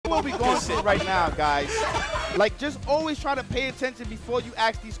what we're going through right now, guys. Like, just always try to pay attention before you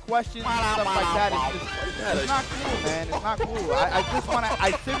ask these questions and stuff like that. It's not cool, man. It's not cool.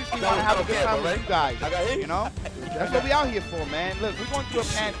 I seriously want to have a good time with you guys. You know? That's what we out here for, man. Look, we're going through a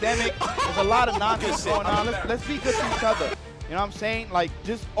pandemic. There's a lot of nonsense going on. Let's be good to each other. You know what I'm saying? Like,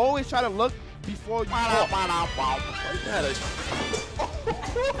 just always try to look before you talk.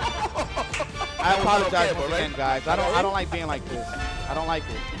 I apologize once again, guys. I don't like being like this. I don't like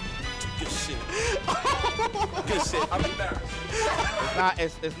it. Good shit. Good shit. I'm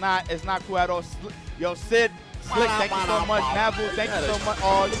embarrassed. It's not cool at all. Yo, Sid, Slick, thank you so much. Navu, thank you so much.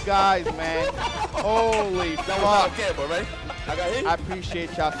 All you guys, man. Holy fuck. I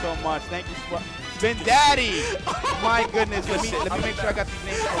appreciate y'all so much. Thank you, Spin Daddy. My goodness. Let me make sure I got these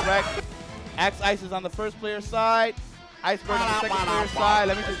names correct. Axeice is on the first player side. Iceberg on the second player side.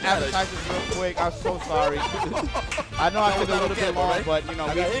 Let me just advertise this real quick. I'm so sorry. I know I took a little bit long, but you know,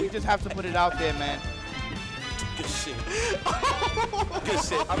 we just have to put it out there, man. Good shit. Good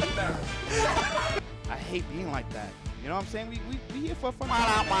shit. I'm embarrassed. I hate being like that. You know what I'm saying? We here for fun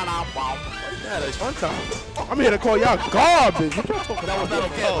time. Yeah, it's fun time. I'm here to call y'all garbage. What y'all talking about? That was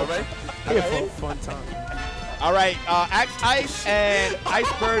not okay, right? Here for fun time. All right, Axeice and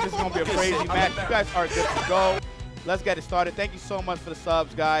Iceberg is going to be a crazy match. You guys are good to go. Let's get it started. Thank you so much for the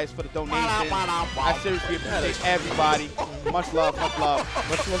subs, guys, for the donations. I seriously appreciate everybody. Much love, much love.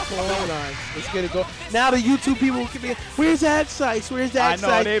 What's going on, guys? Let's get it going. Now the YouTube people can be, where's Axeice? Where's Axeice?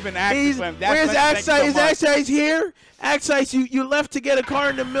 I know, they've been asking for him. Where's Axeice? Is Axeice here? Axeice, you left to get a car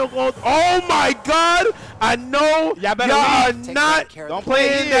in the milk. Oh my God! I know y'all are not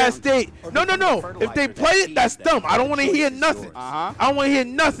playing that stage. No. If they play it, that's dumb. I don't want to hear nothing. I don't want to hear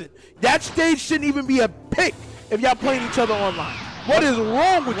nothing. That stage shouldn't even be a pick if y'all playing each other online. What is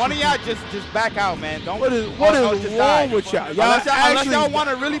wrong with you? One of y'all just back out, man. Don't. What is wrong with y'all? Unless y'all want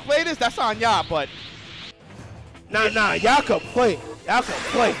to really play this, that's on y'all. But nah, y'all can play. Y'all can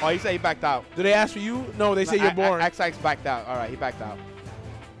play. Oh, he said he backed out. Did they ask for you? No, they say you're boring. Axeice backed out. All right, he backed out.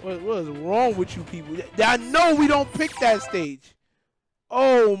 What is wrong with you people? I know we don't pick that stage.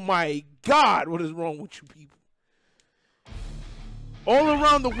 Oh my God, what is wrong with you people? All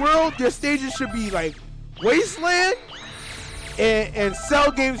around the world, their stages should be like Wasteland and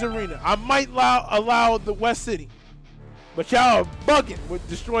Cell Games Arena. I might allow the West City, but y'all are bugging with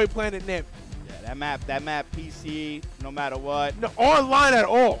Destroy Planet Namek. Yeah, that map PC, no matter what. No online at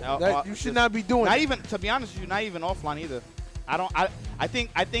all. You should not be doing. Not even, to be honest with you, not even offline either. I think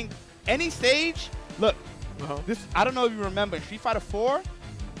any stage. Look, this. I don't know if you remember in Street Fighter 4,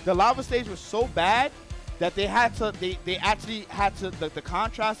 the lava stage was so bad that they had to. They actually had to. The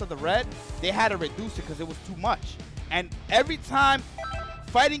contrast of the red, they had to reduce it because it was too much. And every time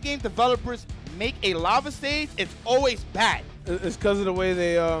fighting game developers make a lava stage, it's always bad. It's because of the way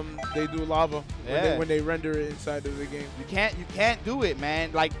they do lava when they render it inside of the game. You can't do it,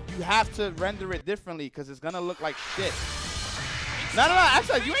 man. Like, you have to render it differently because it's gonna look like shit. No.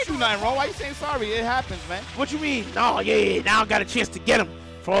 Actually, you ain't do nothing wrong. Why you saying sorry? It happens, man. What you mean? No, yeah. Now I got a chance to get him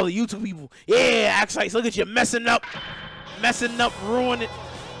for all the YouTube people. Yeah, Axeice, look at you messing up, ruining it.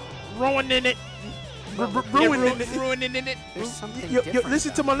 Ruining it.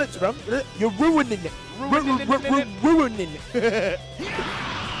 Listen to my lips, bro. You're ruining it. Ruining it.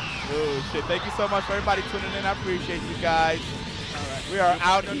 Oh, shit. Thank you so much for everybody tuning in. I appreciate you guys. All right. We are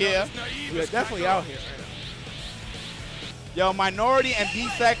out here. We are definitely out here. Yo, Minority and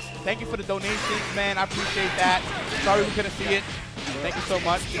B-Sex, thank you for the donations, man. I appreciate that. Sorry we couldn't see it. Thank you so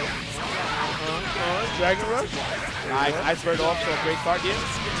much. Dragon Rush. Nice. Iceberg off, so a great start here.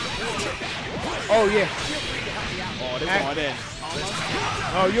 Oh, yeah. Oh, they're going in.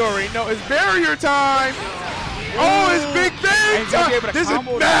 Oh, you already know. It's barrier time. Oh, it's Big Bang time. This is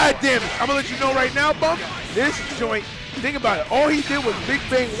mad damage. I'm going to let you know right now, Bump. This joint, think about it. All he did was Big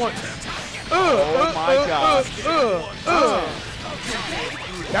Bang once. Oh, my God.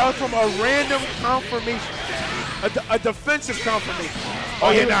 That was from a random confirmation. A defensive confirmation. Oh,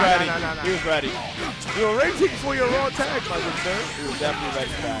 he was ready. He was ready. You were ready for your raw tag, my good sir. He was definitely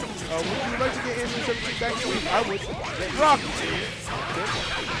ready for that. Would you like to get Andrew 17 back? I would. Rock.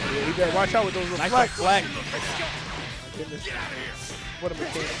 Yeah, you better watch out with those reflects. Nice reflect. Goodness. What a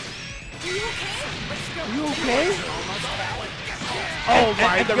mechanic. Are you okay? Oh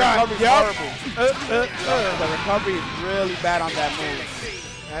my the God. recovery is horrible. The recovery is really bad on that move.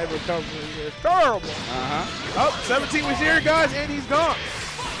 That recovery is terrible. Oh, 17 was here, guys, and he's gone.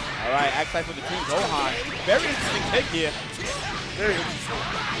 All right, Axeice for the team. Gohan. Very interesting pick here. Very interesting.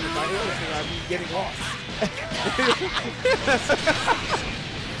 By interesting, I mean getting lost.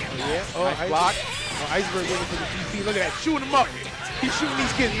 Yeah. Oh, nice block. Oh, Iceberg looking for the GP. Look at that. Shooting him up. He's shooting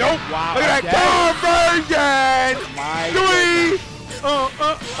these kids. Nope. Wow. Look at that conversion. My 3.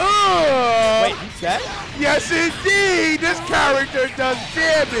 Wait, he's set? Yes, indeed. This character does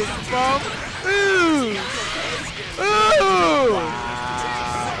damage, bum. Ooh. Ooh.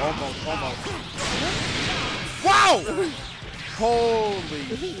 Almost. Wow. Holy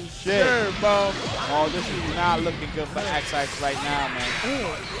shit. Sure, bum. Oh, this is not looking good for Axeice right now, man.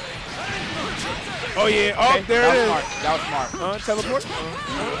 Oh, yeah. Oh, Okay, there it is. That was smart. Teleport.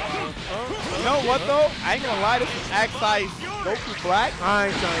 You know what, though? I ain't gonna lie. This is Axeice Goku Black. I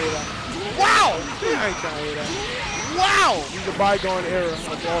ain't trying to hear that. Wow. I ain't trying to hear that. Wow. He's a bygone era of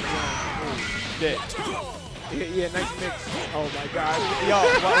offline. Shit. Yeah, nice mix. Oh my God. Yo,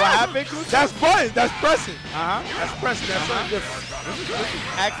 what happened? That's buttons. That's pressing. That's pressing. That's something different. This is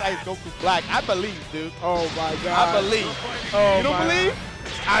Axeice Goku Black. I believe, dude. Oh my God. I believe. Oh, you don't believe?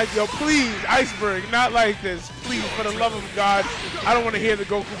 Yo, please, Iceberg, not like this. Please, for the love of God, I don't want to hear the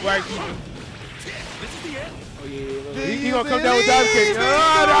Goku Black even. Oh yeah, he gonna come down with dive kick.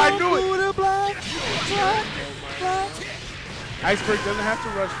 I knew it. Iceberg doesn't have to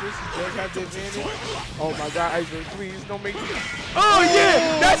rush this. He does have the advantage. Oh my God, Iceberg, please don't make me. Oh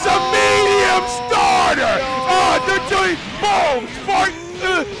yeah, that's a medium starter. Oh, the joint, boom, spark.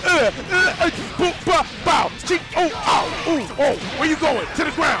 Bow. Oh, where you going? To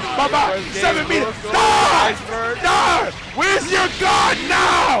the ground. Bye. 7 meters. Die. Where's your guard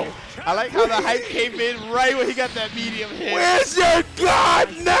now? I like how the hype came in right when he got that medium hit. Where's your guard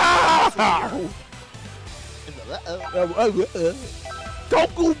now?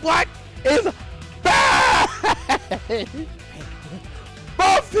 Goku Black is bad.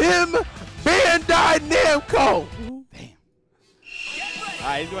 Buff him, Bandai Namco. Damn. All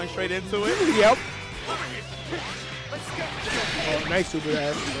right, he's going straight into it. Yep. Oh, nice super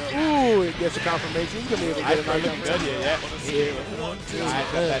ass. Ooh, it gets a confirmation. He's going to be able to get it knocked down. Good, yeah. All right,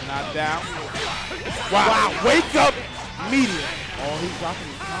 got that knocked down. Wow. Wake up, medium. Oh, he's dropping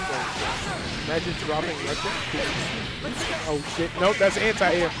his combo. Imagine dropping record. Oh, shit. Nope, that's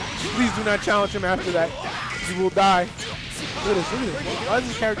anti-air. Please do not challenge him after that. He will die. Look at this. Why does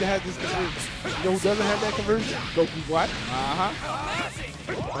this character have this conversion? You know who doesn't have that conversion? Goku Black.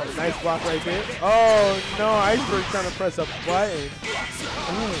 Oh, nice block right there. Oh, no. Iceberg trying to press a button.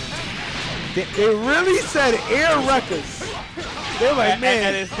 They really said air records. They're like, man.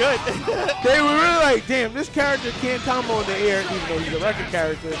 And it's good. They were really like, damn, this character can't combo in the air, even though he's a record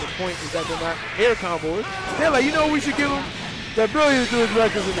character. The point is that they're not air combos. They're like, you know what we should give him? The ability to do his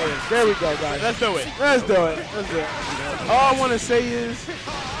records in the air. There we go, guys. Let's do it. Let's do it. Let's do it. All I want to say is,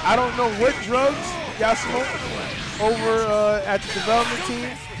 I don't know what drugs y'all smoke over at the development team,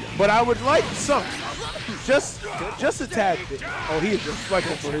 but I would like some. Just a tad bit. Oh, he is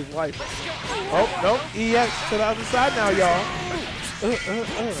reflecting for his life. Oh, no. EX to the other side now, y'all. All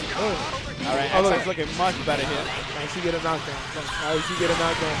right, Axeice looking much better here. Nice, he get a knockdown. Nice, he get a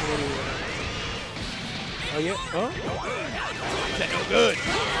knockdown from anywhere. Oh, yeah. Huh? That no good.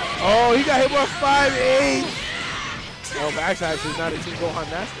 Oh, he got hit by 5-8. Oh, but Axeice is not a Team Gohan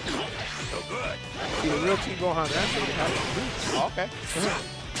master. So good. See, a real Team Gohan master. Oh, okay.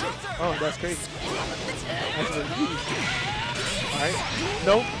 Oh, that's crazy. That's really easy. All right.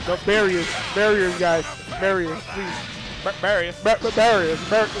 Nope. No barriers. Barriers, guys. Barriers, please. Barriers. Barriers.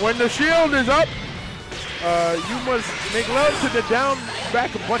 When the shield is up, you must make love to the down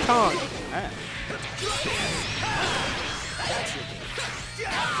back button.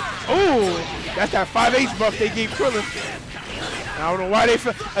 Oh, that's that 5H buff they gave Krillin. I don't know why they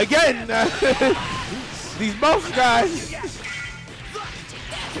again. These buffs, guys.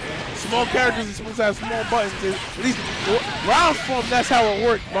 Small characters are supposed to have small buttons. At least round form, that's how it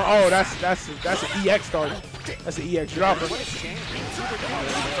worked. But oh, that's an EX starter. That's an EX dropper. Okay,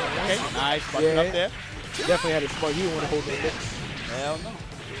 nice. Bucking up there. Definitely had a spot. He didn't want to hold the hits. Hell no.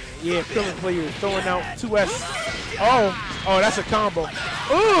 Yeah, Krillin players throwing out 2S. Oh, that's a combo.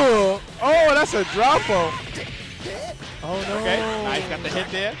 Ooh, oh, that's a droppo. Oh no. Okay, nice. Got the hit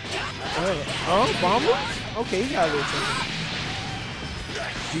there. Bomber? Okay, he got a little something.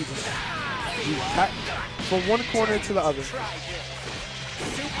 Jesus. From one corner to the other.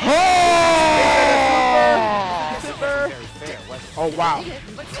 Oh! Oh, wow.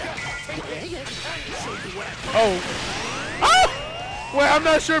 Oh! Wait, I'm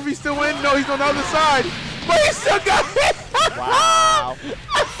not sure if he's still in. No, he's on the other side. But he still got it! Wow.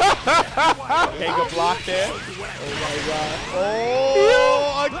 Okay, good block there. Oh, my God.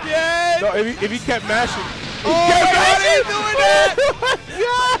 Oh, again! No, if he kept mashing. He's doing that!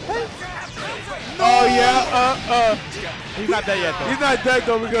 No. Oh, yeah, He's not dead yet, though. He's not dead,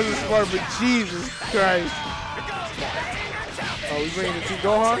 though, because of Smart, but Jesus Christ. Oh, we bringing the Team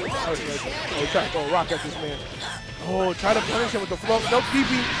Gohan? Oh, we trying to throw a rock at this man. Oh, try to punish him with the flow. Nope,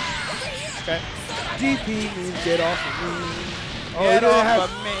 DP. Okay. DP means get off of me. Oh, get off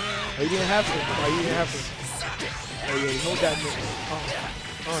of me. Oh, he didn't have to. Oh, he didn't have to. Oh, yeah, hold that nigga.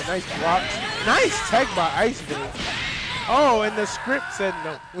 Oh, nice block. Nice tech by Iceberg. Oh, and the script said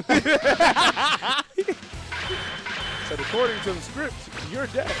no. Said according to the script, you're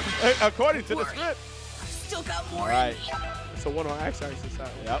dead. According to the script. Still got more. All right. So one on Axeice's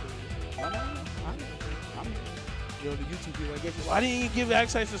side. Yep. You know, the YouTube people like, why didn't you give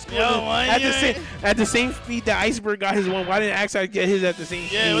Axeice a score at the same speed that Iceberg got his one? Why didn't Axeice get his at the same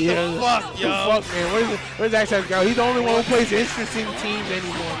speed? Yeah, what the fuck, yo? What the fuck, man? Where's Axeice go? He's the only one who plays interesting teams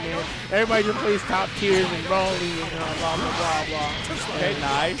anymore, man. Everybody just plays top tiers and Brawly and blah, blah, blah, blah. Okay,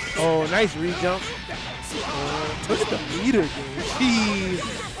 nice. Oh, nice re-jump. Look at the meter, dude. Jeez.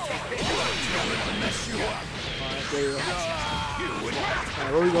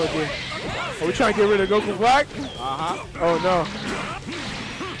 Alright, what are we going to do? Are we trying to get rid of Goku Black? Oh, no.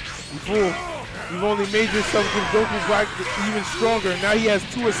 You fool. You've only made yourself give Goku Black even stronger. Now he has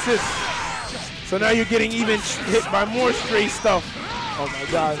 2 assists. So now you're getting even hit by more stray stuff. Oh, my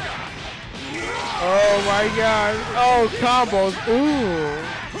God. Oh, my God. Oh, combos. Ooh.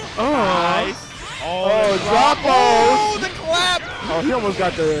 Oh. Nice. Oh, drop-os. Oh, the clap. Oh, he almost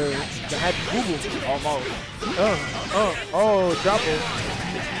got the happy boo-boo. Almost. Oh, drop-os.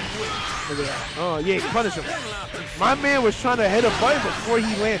 Look at that. Oh, yeah, punish him. My man was trying to hit a button before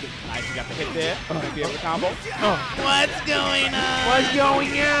he landed. Nice, you got the hit there. Maybe a combo. What's going on? What's going on? What's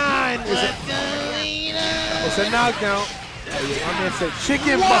going on? It's a knockdown. Oh, yeah, my man said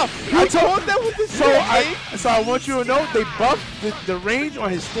chicken buff. I told them with the So I want you to know they buffed the range on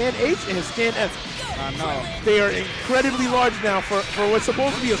his stand H and his stand F. I know. They are incredibly large now for what's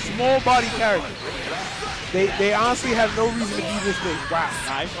supposed to be a small body character. They honestly have no reason to be this big. Wow.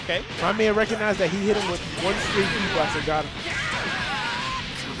 Nice, okay. My man recognized that he hit him with one straight beatbox and got him.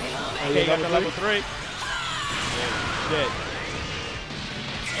 Oh, Okay, got the level 3. Dead.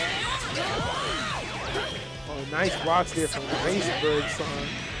 Oh, nice blocks there from Iceberg, son.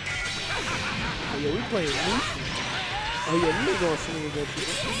 Oh, yeah, we playing neutral. Oh, yeah, we ain't going to swing against you.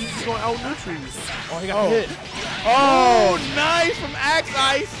 He's going out neutral. Oh, he got hit. Oh, nice from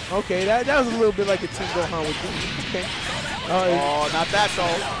Axeice. Okay, that was a little bit like a Team Gohan would do. Okay. Oh, not that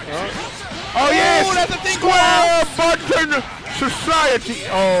though. Oh, yes. Oh, that's a thing. Square Button Society.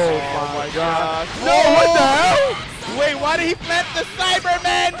 Oh, my God. No, what the hell? Wait, why did he plant the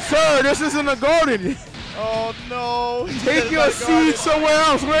Cyberman? Sir, this isn't a garden. Oh, no. Take your seed somewhere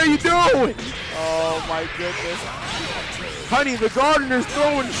else. What are you doing? Oh, my goodness. Honey, the gardener's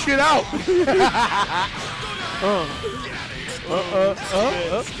throwing shit out. All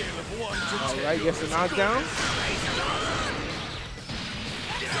right, gets a knockdown.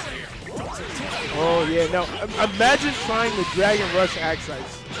 Oh, yeah. Now, imagine trying to Dragon Rush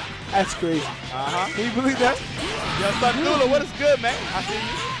Axeice. That's crazy. Can you believe that? Yo, Sandula, what is good, man? I see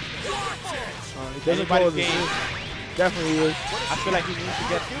you. Anybody's game. Definitely is. I feel like he needs to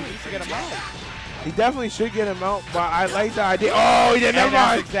get him out. He definitely should get him out, but I like the idea. Oh, he didn't. And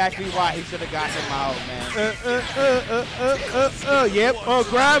that's exactly why he should have got him out, man. Yep. Oh,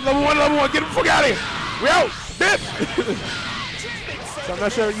 grab level 1, get him the fuck out of here. We out. Dip. So I'm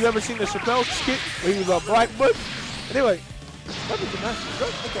not sure you ever seen the Chappelle skit where he was a black butt. Anyway.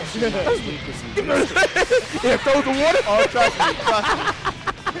 Yeah, throw the water. Oh, trust me.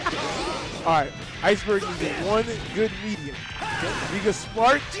 All right. Iceberg needs one good medium. Giga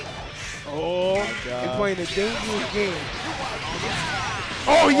Spark. Oh, and playing a dangerous game.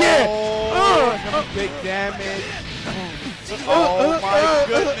 Oh, yeah. Big damage. Oh, my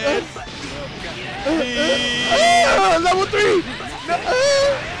goodness. Level 3.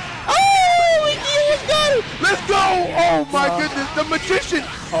 Oh, he got it. Let's go. Oh, my goodness. The magician.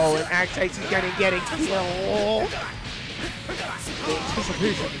 Oh, and Axeice is going to get it.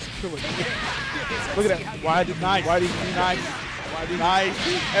 Anticipation is killing me. Look at that. Why did he nice? Nice.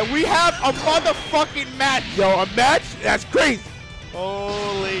 And we have a motherfucking match. Yo, a match? That's crazy.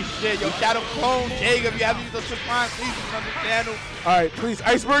 Holy shit. Yo, Shadow Clone, Jacob, you haven't used the Supreme, please on the channel. All right, please.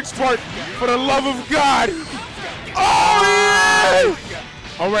 Iceberg Spark, for the love of God. Oh, yeah.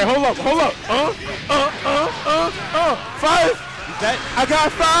 All right, hold up. 5. I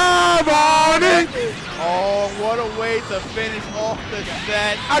got 5 on it. Oh, what a way to finish off the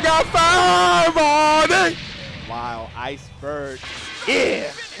set. I got 5 on it. Wow, Iceberg.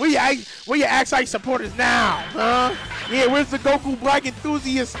 Yeah. Where your Axeice supporters now? Huh? Yeah, where's the Goku Black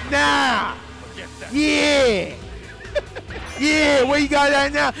enthusiasts now? Yeah. Yeah, where you got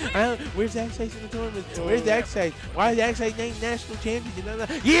that now? Where's Axeice in the tournament? Where's the Axeice? Why is the Axeice named national champion?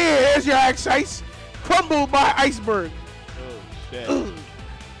 Yeah, there's your Axeice. Crumbled by Iceberg. Oh, shit.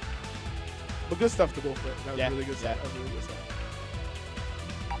 But good stuff to go for it. That was really good stuff. Yeah. That was really good stuff.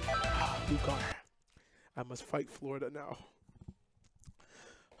 Blue car. I must fight Florida now.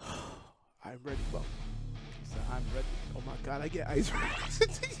 I'm ready, bro. I'm ready. Oh my God, I get Iceberg.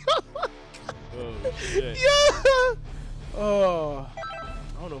 Oh, shit. Yeah. Oh,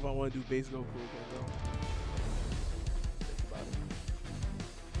 I don't know if I want to do base Goku again, though.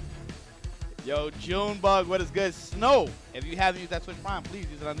 Yo, Junebug, what is good? Snow, if you haven't used that Twitch Prime, please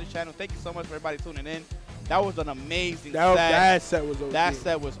use it on this channel. Thank you so much for everybody tuning in. That was an amazing set. That set was OD. That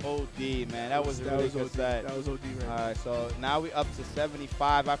set was OD, man. That was a really good set. That was OD, man. All right, so now we're up to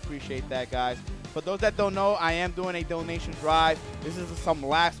 75. I appreciate that, guys. For those that don't know, I am doing a donation drive. This is some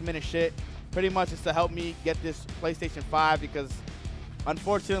last-minute shit. Pretty much it's to help me get this PlayStation 5 because,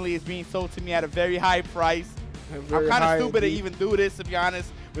 unfortunately, it's being sold to me at a very high price. I'm kind of stupid to even do this, to be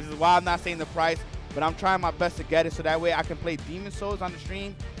honest, which is why I'm not saying the price. But I'm trying my best to get it so that way I can play Demon Souls on the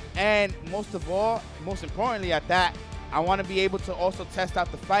stream. And most of all, most importantly at that, I want to be able to also test out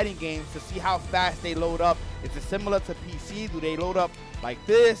the fighting games to see how fast they load up. Is it similar to PC? Do they load up like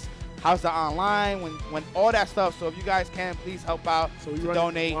this? How's the online? When all that stuff. So if you guys can, please help out to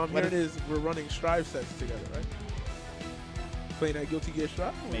donate. What I'm hearing is we're running Strive sets together, right? Playing that Guilty Gear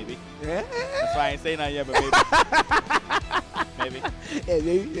Strive? Maybe. Yeah. That's why I ain't saying that yet, but maybe.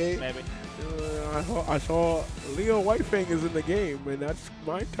 Maybe. Maybe. I saw Leo Whitefingers in the game, and that's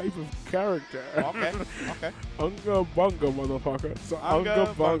my type of character. Okay. Okay. Unga bunga, motherfucker. So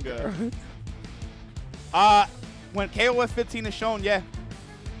Unga bunga. When KOF 15 is shown, yeah.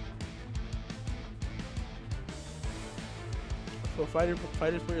 So fighters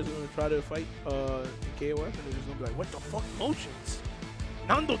players are gonna try to fight in KOF, and they're just gonna be like, "What the fuck, motions?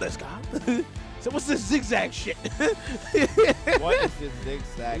 Nando desu ka?" So what's this zigzag shit? What is this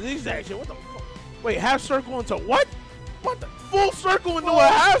zigzag? Zigzag shit. What the fuck? Wait, half circle into what? What the full circle into a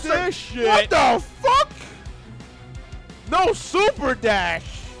half circle? Shit. What the fuck? No super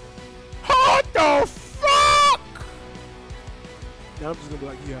dash. What the fuck? Now I'm just gonna be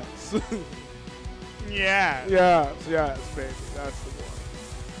like, yes. Yeah. Yes, baby. That's the one.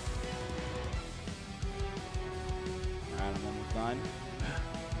 Alright, I'm almost done.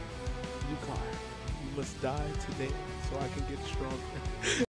 You must die today so I can get stronger.